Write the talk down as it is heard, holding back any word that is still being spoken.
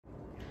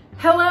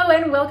Hello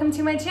and welcome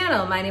to my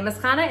channel. My name is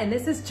Chana and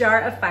this is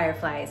Jar of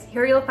Fireflies.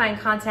 Here you'll find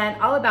content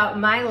all about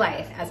my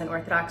life as an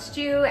Orthodox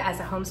Jew,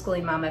 as a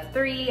homeschooling mom of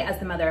 3, as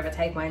the mother of a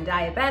type 1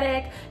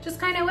 diabetic, just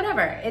kind of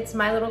whatever. It's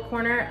my little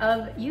corner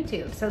of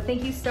YouTube. So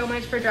thank you so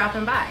much for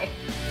dropping by.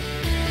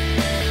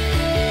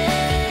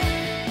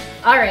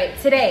 All right,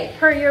 today,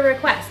 per your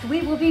request,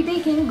 we will be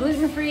baking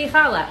gluten-free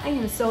challah. I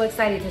am so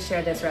excited to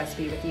share this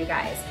recipe with you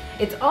guys.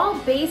 It's all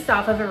based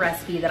off of a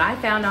recipe that I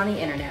found on the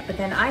internet, but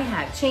then I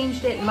have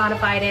changed it,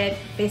 modified it,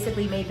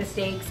 basically made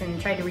mistakes and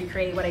tried to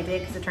recreate what I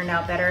did because it turned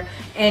out better.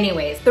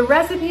 Anyways, the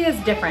recipe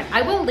is different.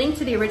 I will link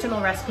to the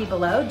original recipe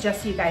below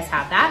just so you guys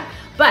have that,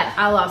 but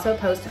I'll also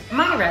post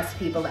my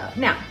recipe below.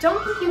 Now,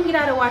 don't think you can get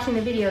out of watching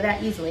the video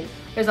that easily.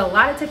 There's a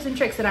lot of tips and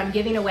tricks that I'm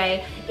giving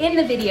away in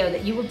the video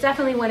that you will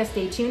definitely want to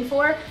stay tuned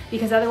for,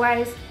 because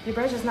otherwise your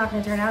bread's just not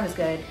going to turn out as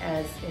good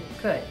as it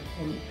could,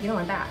 and you don't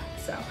want that,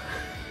 so.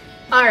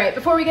 All right,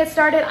 before we get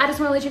started, I just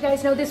want to let you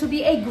guys know this would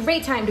be a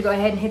great time to go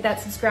ahead and hit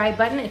that subscribe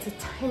button. It's a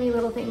tiny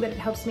little thing, but it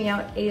helps me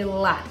out a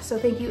lot. So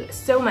thank you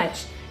so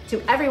much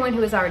to everyone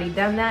who has already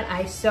done that.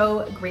 I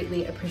so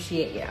greatly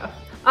appreciate you.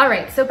 All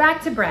right, so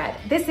back to bread.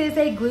 This is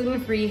a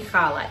gluten-free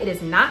challah. It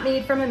is not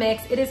made from a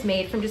mix. It is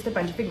made from just a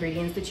bunch of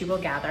ingredients that you will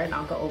gather, and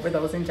I'll go over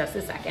those in just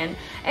a second,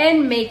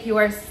 and make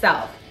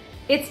yourself.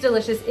 It's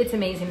delicious, it's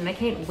amazing, and I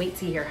can't wait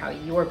to hear how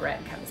your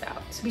bread comes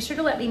out. So be sure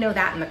to let me know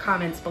that in the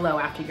comments below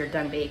after you're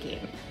done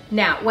baking.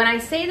 Now, when I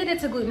say that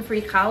it's a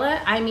gluten-free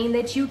challah, I mean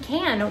that you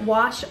can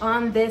wash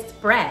on this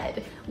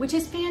bread, which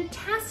is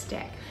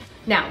fantastic.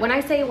 Now, when I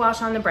say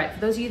wash on the bread,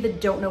 for those of you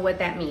that don't know what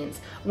that means,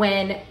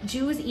 when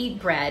Jews eat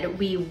bread,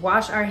 we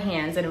wash our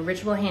hands in a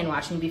ritual hand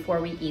washing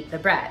before we eat the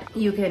bread.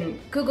 You can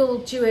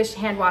Google Jewish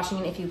hand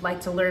washing if you'd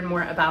like to learn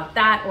more about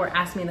that, or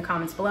ask me in the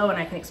comments below and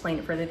I can explain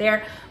it further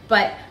there.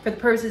 But for the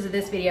purposes of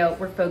this video,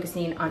 we're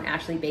focusing on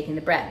actually baking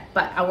the bread.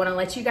 But I wanna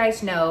let you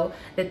guys know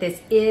that this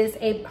is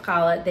a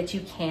challah that you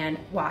can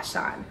wash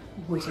on,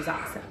 which is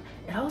awesome.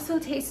 It also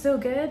tastes so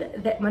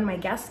good that when my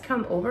guests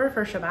come over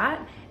for Shabbat,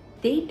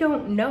 they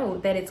don't know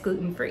that it's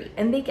gluten-free.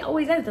 And they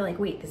always ask, they're like,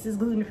 wait, this is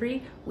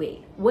gluten-free?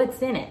 Wait,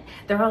 what's in it?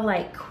 They're all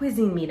like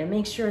quizzing me to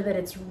make sure that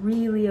it's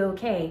really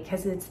okay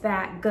because it's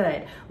that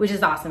good, which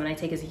is awesome and I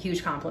take as a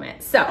huge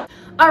compliment. So,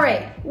 all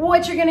right,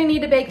 what you're gonna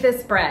need to bake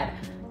this bread.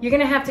 You're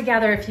gonna have to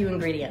gather a few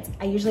ingredients.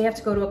 I usually have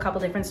to go to a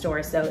couple different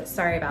stores, so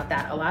sorry about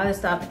that. A lot of the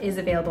stuff is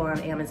available on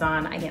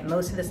Amazon. I get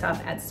most of the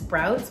stuff at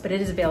Sprouts, but it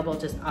is available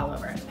just all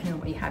over, depending on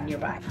what you have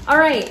nearby. All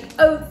right,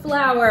 oat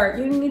flour.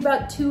 You're gonna need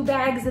about 2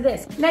 bags of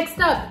this. Next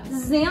up,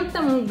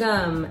 xantham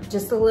gum.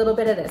 Just a little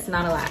bit of this,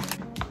 not a lot.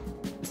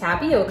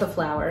 Tapioca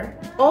flour,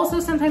 also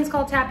sometimes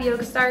called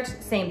tapioca starch,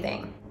 same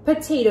thing.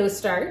 Potato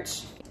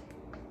starch.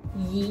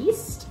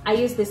 Yeast. I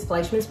use this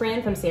Fleischmann's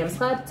brand from Sam's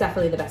Club,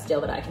 definitely the best deal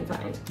that I can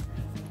find.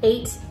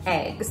 8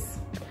 eggs.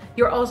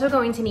 You're also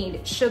going to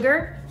need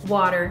sugar,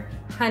 water,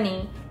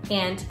 honey,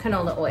 and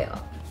canola oil.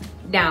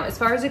 Now, as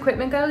far as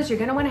equipment goes, you're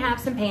gonna wanna have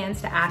some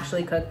pans to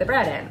actually cook the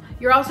bread in.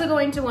 You're also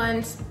going to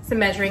want some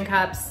measuring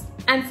cups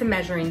and some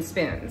measuring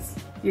spoons.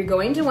 You're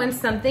going to want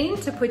something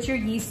to put your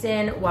yeast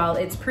in while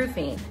it's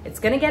proofing.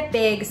 It's gonna get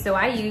big, so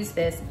I use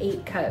this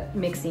 8-cup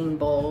mixing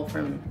bowl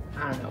from,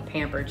 I don't know,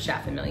 Pampered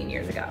Chef a million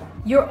years ago.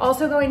 You're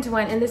also going to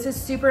want, and this is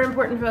super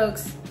important,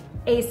 folks,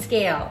 a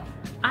scale.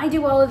 I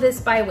do all of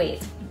this by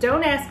weight.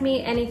 Don't ask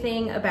me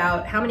anything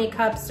about how many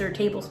cups or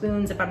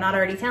tablespoons if I'm not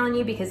already telling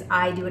you, because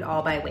I do it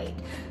all by weight.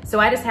 So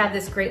I just have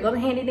this great little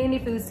handy dandy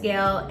food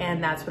scale,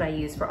 and that's what I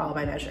use for all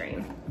my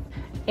measuring.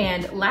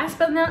 And last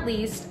but not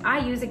least, I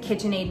use a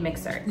KitchenAid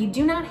mixer. You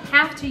do not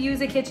have to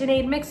use a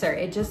KitchenAid mixer.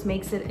 It just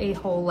makes it a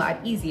whole lot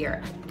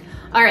easier.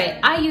 All right,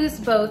 I use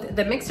both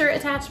the mixer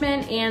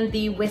attachment and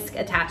the whisk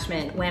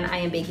attachment when I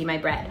am baking my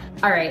bread.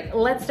 All right,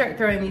 let's start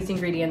throwing these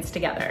ingredients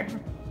together.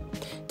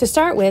 To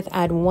start with,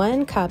 add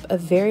 1 cup of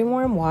very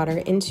warm water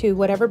into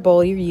whatever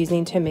bowl you're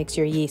using to mix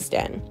your yeast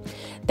in.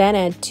 Then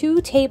add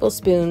 2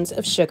 tablespoons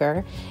of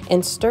sugar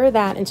and stir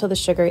that until the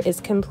sugar is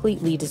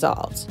completely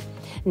dissolved.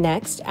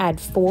 Next,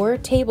 add 4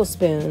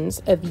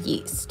 tablespoons of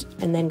yeast,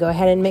 and then go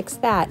ahead and mix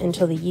that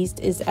until the yeast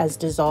is as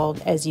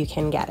dissolved as you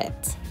can get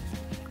it.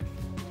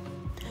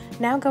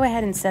 Now go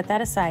ahead and set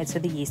that aside so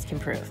the yeast can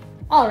proof.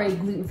 All right,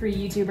 gluten-free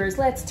YouTubers,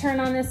 let's turn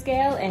on the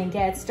scale and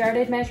get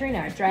started measuring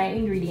our dry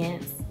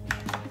ingredients.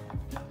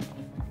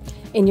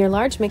 In your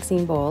large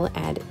mixing bowl,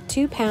 add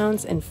 2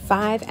 pounds and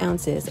 5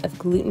 ounces of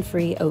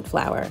gluten-free oat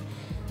flour.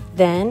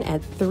 Then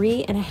add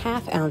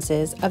 3.5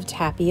 ounces of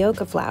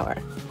tapioca flour.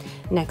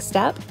 Next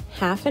up,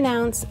 half an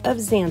ounce of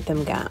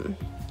xantham gum.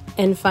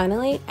 And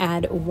finally,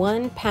 add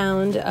 1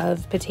 pound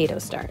of potato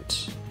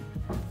starch.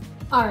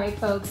 All right,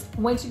 folks,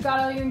 once you've got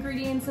all your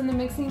ingredients in the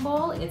mixing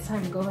bowl, it's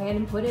time to go ahead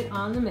and put it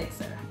on the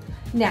mixer.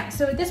 Now,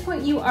 so at this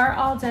point, you are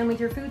all done with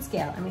your food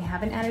scale, and we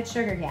haven't added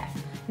sugar yet.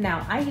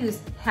 Now, I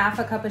use half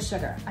a cup of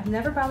sugar. I've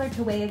never bothered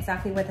to weigh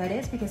exactly what that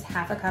is because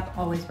half a cup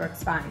always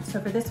works fine. So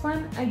for this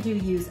one, I do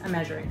use a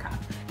measuring cup.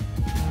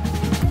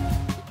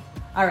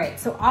 All right,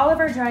 so all of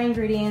our dry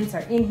ingredients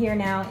are in here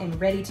now and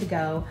ready to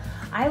go.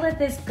 I let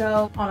this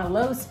go on a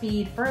low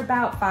speed for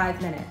about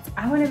 5 minutes.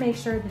 I wanna make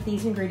sure that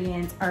these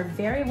ingredients are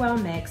very well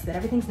mixed, that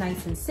everything's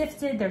nice and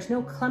sifted, there's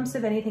no clumps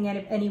of anything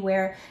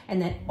anywhere,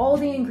 and that all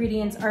the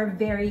ingredients are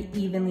very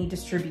evenly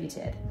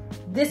distributed.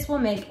 This will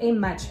make a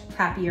much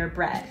happier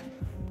bread.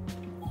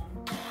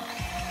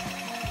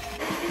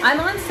 I'm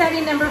on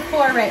setting number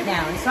 4 right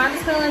now, and so I'm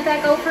just gonna let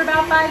that go for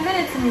about 5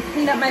 minutes and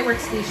clean up my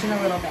workstation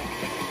a little bit.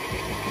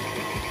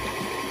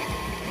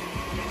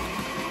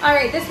 All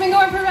right, this has been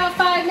going for about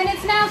 5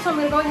 minutes now, so I'm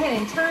gonna go ahead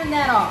and turn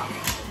that off.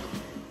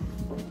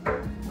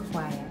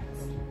 Quiet.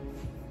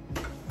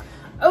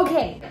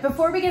 Okay,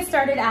 before we get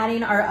started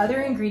adding our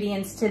other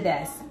ingredients to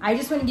this, I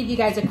just wanna give you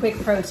guys a quick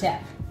pro tip.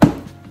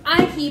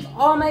 I keep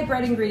all my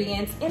bread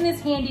ingredients in this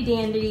handy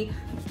dandy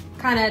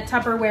kind of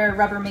Tupperware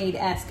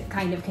Rubbermaid-esque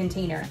kind of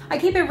container. I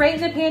keep it right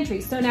in the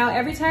pantry, so now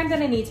every time that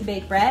I need to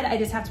bake bread, I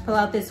just have to pull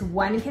out this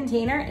one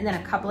container and then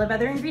a couple of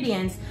other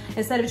ingredients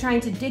instead of trying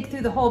to dig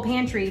through the whole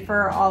pantry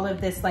for all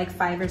of this like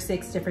 5 or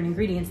 6 different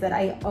ingredients that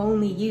I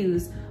only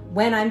use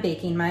when I'm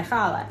baking my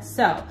challah.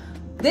 So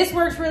this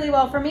works really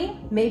well for me.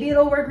 Maybe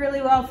it'll work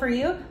really well for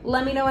you.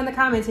 Let me know in the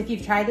comments if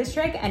you've tried this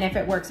trick and if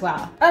it works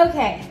well.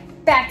 Okay,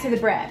 back to the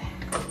bread.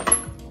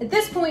 At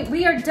this point,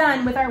 we are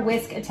done with our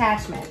whisk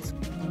attachment.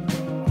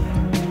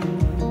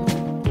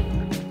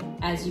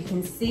 As you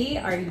can see,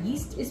 our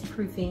yeast is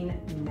proofing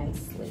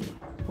nicely.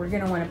 We're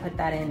gonna wanna put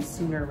that in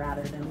sooner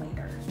rather than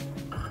later.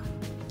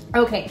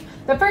 Okay,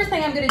 the first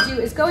thing I'm gonna do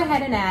is go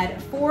ahead and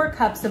add 4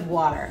 cups of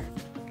water.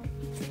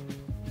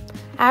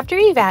 After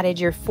you've added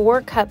your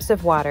 4 cups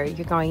of water,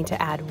 you're going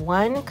to add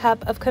 1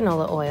 cup of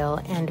canola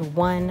oil and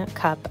 1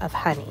 cup of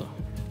honey.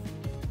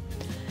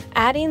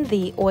 Adding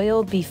the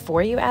oil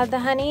before you add the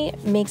honey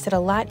makes it a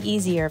lot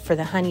easier for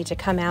the honey to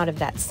come out of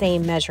that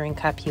same measuring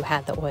cup you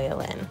had the oil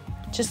in.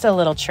 Just a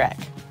little trick.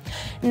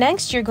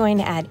 Next, you're going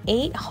to add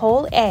 8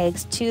 whole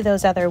eggs to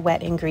those other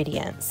wet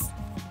ingredients.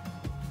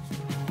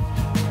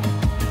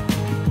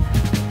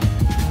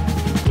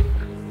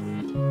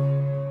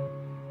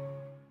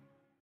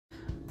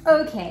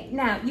 Okay,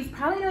 now you've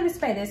probably noticed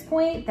by this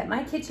point that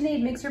my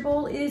KitchenAid mixer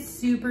bowl is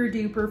super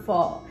duper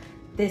full.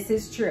 This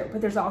is true, but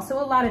there's also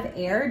a lot of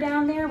air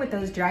down there with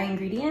those dry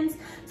ingredients.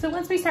 So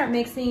once we start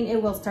mixing, it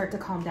will start to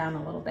calm down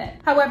a little bit.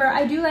 However,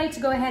 I do like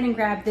to go ahead and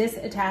grab this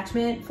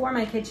attachment for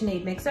my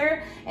KitchenAid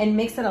mixer and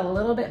mix it a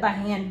little bit by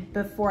hand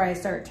before I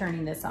start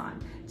turning this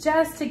on,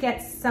 just to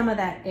get some of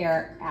that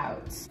air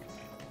out.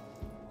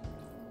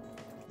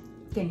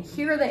 You can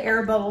hear the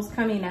air bubbles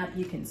coming up.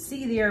 You can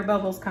see the air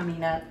bubbles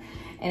coming up,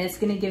 and it's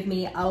gonna give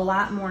me a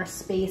lot more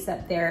space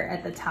up there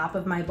at the top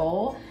of my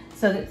bowl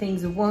so that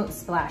things won't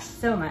splash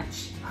so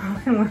much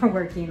when we're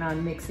working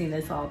on mixing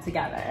this all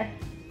together.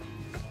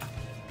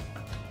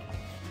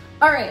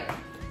 All right,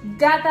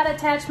 got that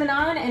attachment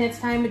on, and it's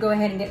time to go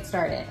ahead and get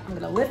started. I'm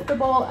gonna lift the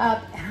bowl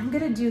up, and I'm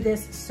gonna do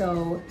this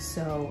so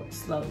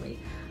slowly.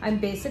 I'm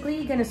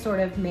basically gonna sort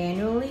of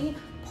manually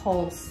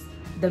pulse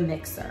the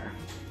mixer.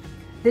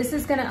 This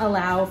is gonna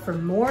allow for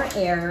more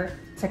air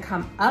to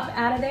come up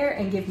out of there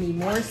and give me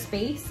more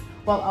space,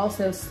 while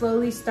also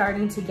slowly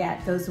starting to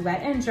get those wet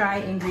and dry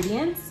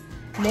ingredients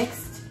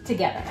mixed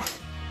together.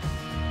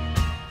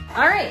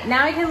 All right,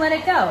 now I can let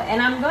it go,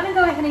 and I'm gonna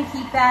go ahead and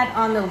keep that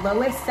on the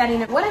lowest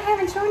setting. What I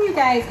haven't shown you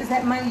guys is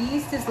that my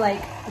yeast is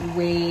like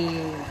way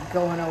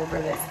going over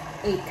this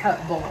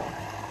 8-cup bowl.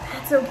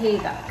 That's okay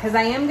though, because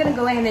I am gonna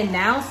go ahead and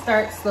now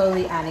start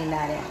slowly adding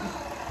that in.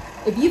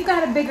 If you've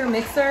got a bigger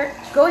mixer,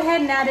 go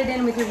ahead and add it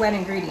in with your wet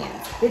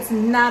ingredients. It's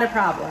not a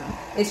problem.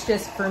 It's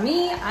just for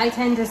me, I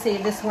tend to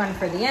save this one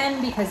for the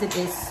end because it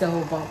is so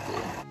bulky.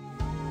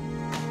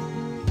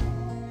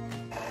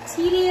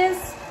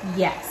 Tedious?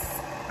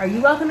 Yes. Are you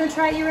welcome to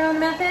try your own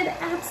method?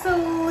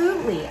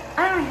 Absolutely.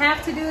 I don't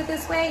have to do it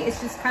this way. It's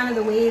just kind of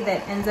the way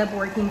that ends up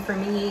working for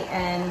me,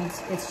 and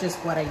it's just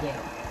what I do.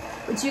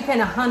 But you can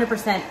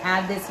 100%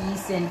 add this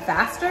yeast in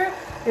faster.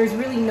 There's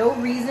really no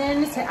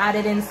reason to add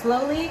it in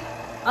slowly.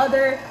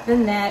 Other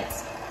than that,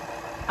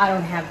 I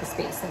don't have the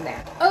space in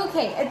there.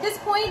 Okay, at this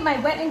point, my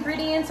wet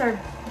ingredients are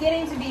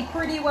getting to be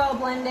pretty well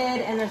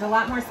blended, and there's a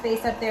lot more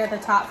space up there at the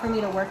top for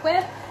me to work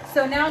with.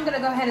 So now I'm gonna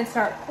go ahead and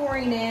start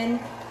pouring in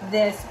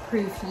this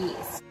proof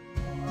yeast.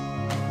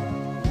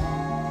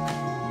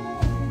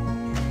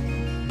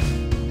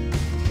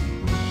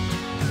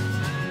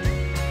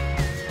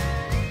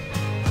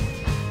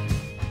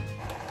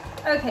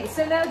 Okay,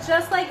 so now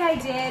just like I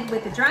did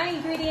with the dry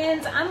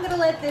ingredients, I'm gonna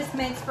let this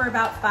mix for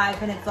about 5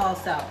 minutes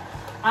also.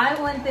 I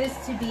want this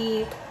to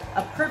be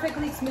a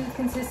perfectly smooth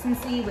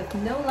consistency with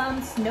no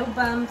lumps, no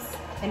bumps,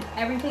 and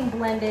everything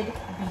blended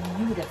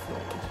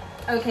beautifully.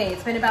 Okay,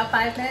 it's been about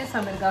 5 minutes, so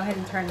I'm gonna go ahead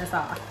and turn this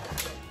off.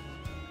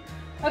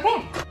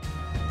 Okay.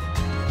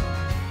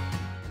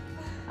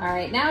 All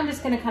right, now I'm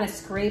just gonna kind of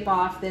scrape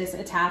off this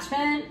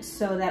attachment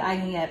so that I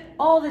can get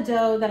all the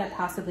dough that I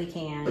possibly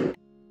can.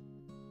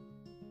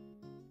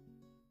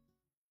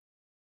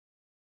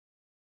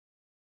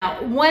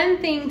 Now, one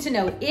thing to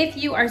note, if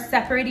you are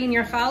separating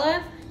your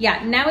challah,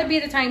 yeah, now would be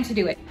the time to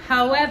do it.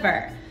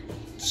 However,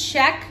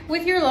 check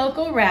with your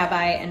local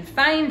rabbi and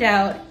find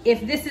out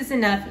if this is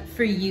enough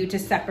for you to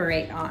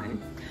separate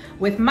on.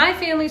 With my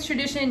family's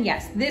tradition,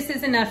 yes, this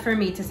is enough for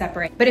me to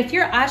separate. But if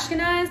you're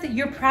Ashkenaz,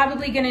 you're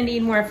probably gonna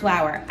need more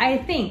flour. I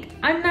think,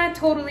 I'm not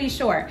totally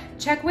sure.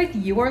 Check with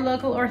your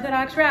local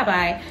Orthodox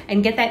rabbi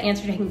and get that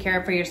answer taken care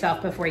of for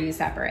yourself before you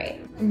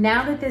separate.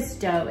 Now that this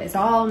dough is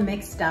all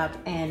mixed up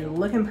and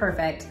looking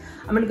perfect,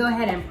 I'm gonna go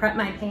ahead and prep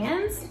my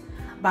pans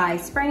by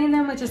spraying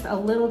them with just a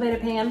little bit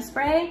of pan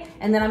spray,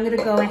 and then I'm gonna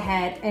go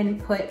ahead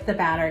and put the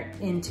batter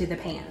into the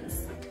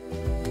pans.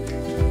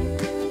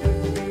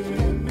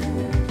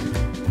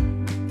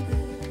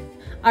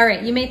 All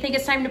right, you may think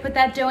it's time to put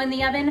that dough in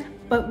the oven,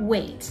 but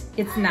wait,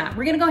 it's not.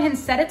 We're gonna go ahead and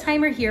set a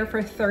timer here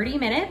for 30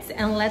 minutes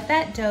and let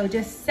that dough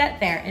just sit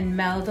there and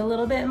melt a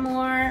little bit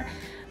more,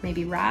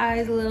 maybe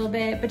rise a little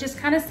bit, but just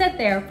kind of sit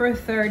there for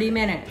 30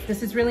 minutes.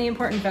 This is really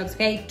important, folks,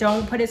 okay?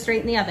 Don't put it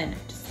straight in the oven,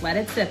 just let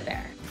it sit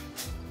there.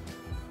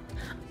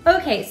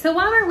 Okay, so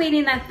while we're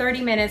waiting that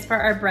 30 minutes for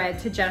our bread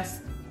to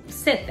just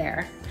sit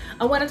there,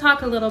 I wanna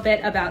talk a little bit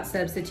about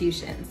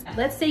substitutions.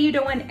 Let's say you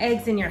don't want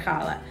eggs in your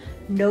challah,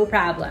 no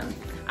problem.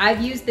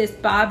 I've used this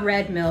Bob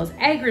Red Mills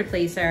egg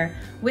replacer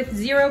with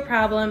zero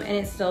problem and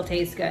it still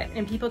tastes good.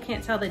 And people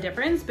can't tell the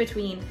difference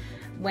between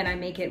when I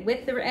make it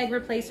with the egg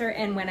replacer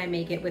and when I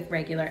make it with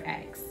regular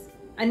eggs.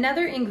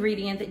 Another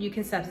ingredient that you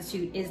can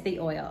substitute is the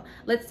oil.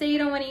 Let's say you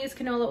don't want to use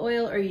canola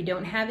oil or you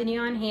don't have any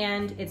on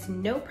hand. It's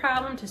no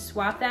problem to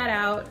swap that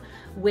out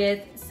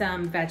with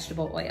some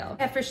vegetable oil.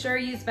 I for sure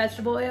use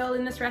vegetable oil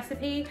in this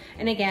recipe,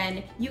 and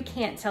again, you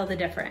can't tell the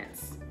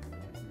difference.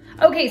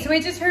 Okay, so I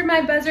just heard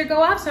my buzzer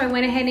go off, so I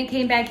went ahead and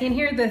came back in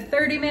here. The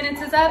 30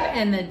 minutes is up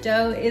and the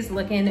dough is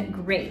looking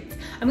great.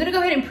 I'm gonna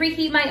go ahead and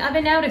preheat my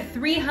oven now to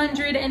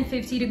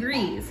 350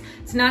 degrees.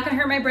 It's not gonna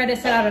hurt my bread to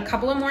sit out a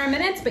couple of more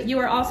minutes, but you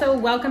are also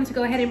welcome to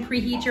go ahead and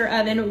preheat your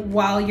oven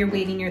while you're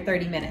waiting your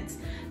 30 minutes.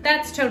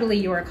 That's totally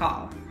your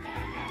call.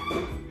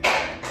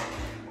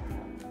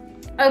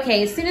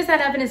 Okay, as soon as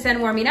that oven is done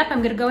warming up,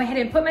 I'm gonna go ahead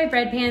and put my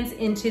bread pans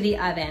into the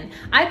oven.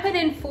 I put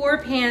in 4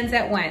 pans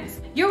at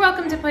once. You're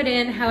welcome to put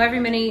in however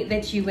many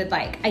that you would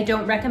like. I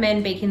don't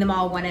recommend baking them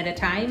all one at a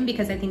time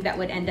because I think that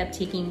would end up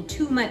taking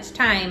too much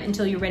time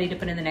until you're ready to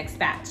put in the next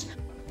batch.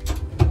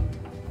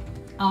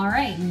 All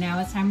right, now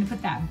it's time to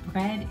put that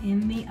bread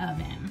in the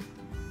oven.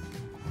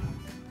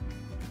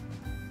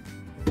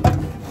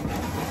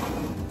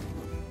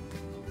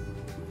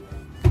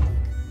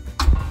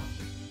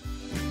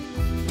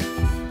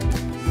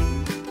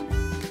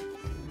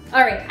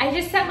 All right, I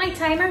just set my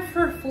timer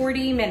for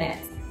 40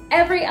 minutes.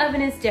 Every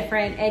oven is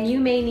different and you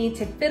may need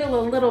to fiddle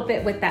a little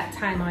bit with that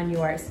time on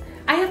yours.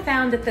 I have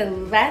found that the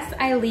less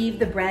I leave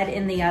the bread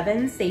in the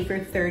oven, say for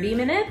 30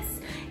 minutes,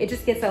 it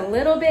just gets a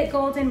little bit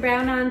golden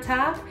brown on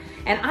top,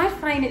 and I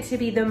find it to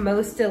be the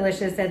most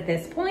delicious at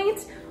this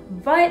point,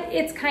 but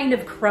it's kind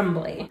of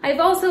crumbly. I've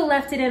also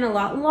left it in a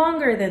lot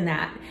longer than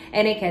that,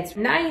 and it gets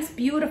nice,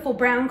 beautiful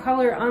brown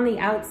color on the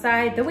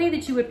outside, the way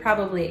that you would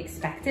probably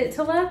expect it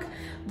to look,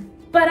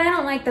 but I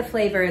don't like the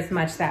flavor as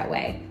much that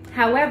way.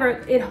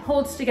 However, it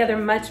holds together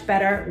much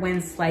better when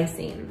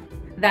slicing.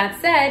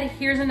 That said,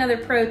 here's another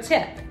pro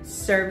tip.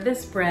 Serve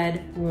this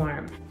bread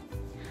warm.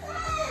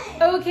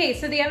 Okay,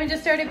 so the oven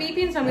just started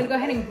beeping, so I'm gonna go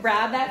ahead and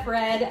grab that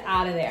bread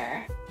out of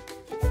there.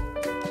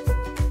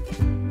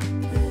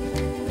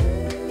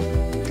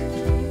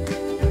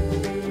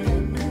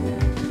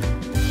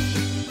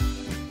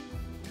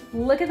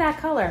 Look at that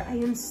color. I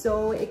am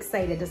so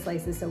excited to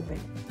slice this open.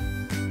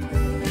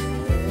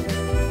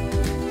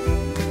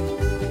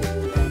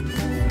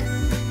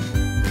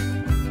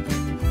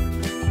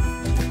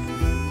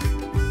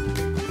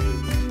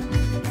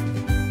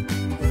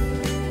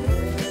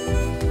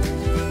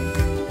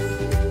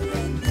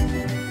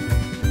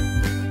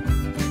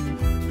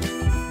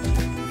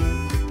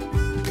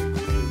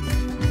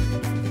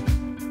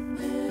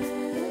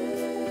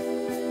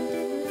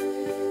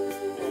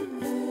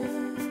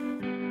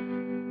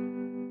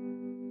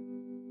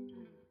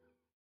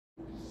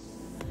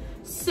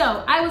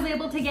 So I was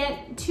able to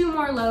get 2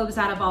 more loaves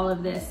out of all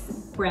of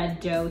this bread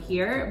dough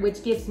here,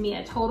 which gives me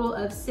a total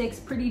of 6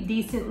 pretty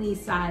decently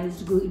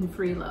sized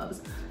gluten-free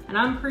loaves. And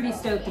I'm pretty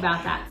stoked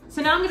about that.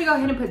 So now I'm gonna go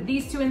ahead and put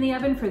these 2 in the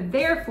oven for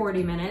their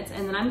 40 minutes,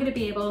 and then I'm gonna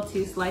be able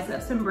to slice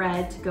up some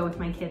bread to go with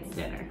my kids'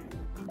 dinner.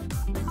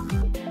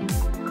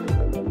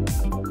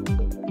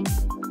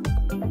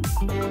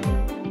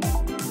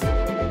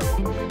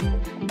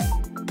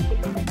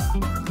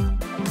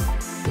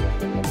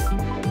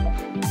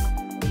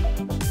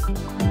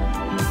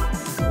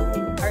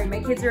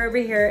 Kids are over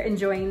here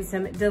enjoying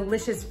some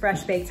delicious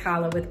fresh baked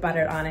challah with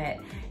butter on it,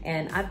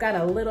 and I've got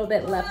a little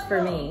bit left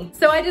for me.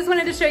 So I just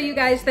wanted to show you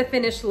guys the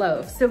finished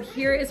loaf. So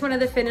here is one of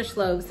the finished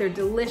loaves. They're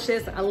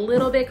delicious, a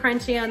little bit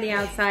crunchy on the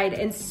outside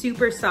and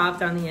super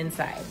soft on the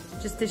inside.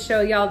 Just to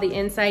show y'all the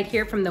inside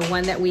here from the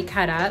one that we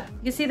cut up.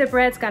 You see the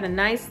bread's got a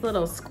nice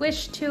little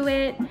squish to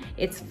it.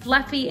 It's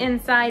fluffy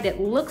inside,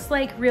 it looks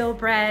like real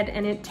bread,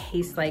 and it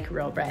tastes like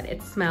real bread.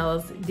 It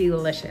smells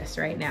delicious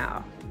right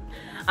now.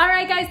 All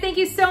right, guys, thank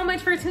you so much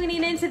for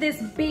tuning into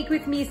this Bake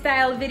With Me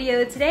style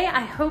video today.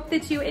 I hope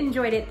that you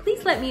enjoyed it.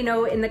 Please let me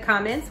know in the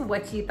comments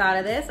what you thought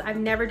of this. I've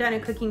never done a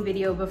cooking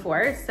video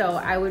before, so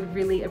I would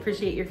really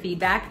appreciate your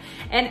feedback.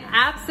 And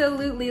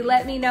absolutely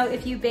let me know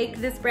if you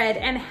baked this bread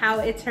and how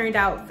it turned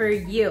out for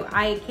you.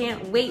 I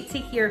can't wait to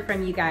hear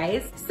from you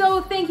guys.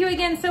 So thank you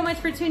again so much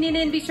for tuning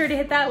in. Be sure to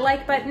hit that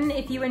like button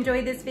if you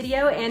enjoyed this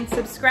video and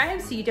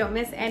subscribe so you don't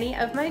miss any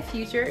of my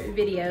future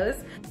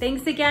videos.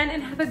 Thanks again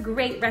and have a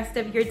great rest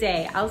of your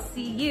day. I'll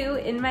see you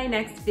in my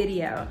next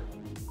video.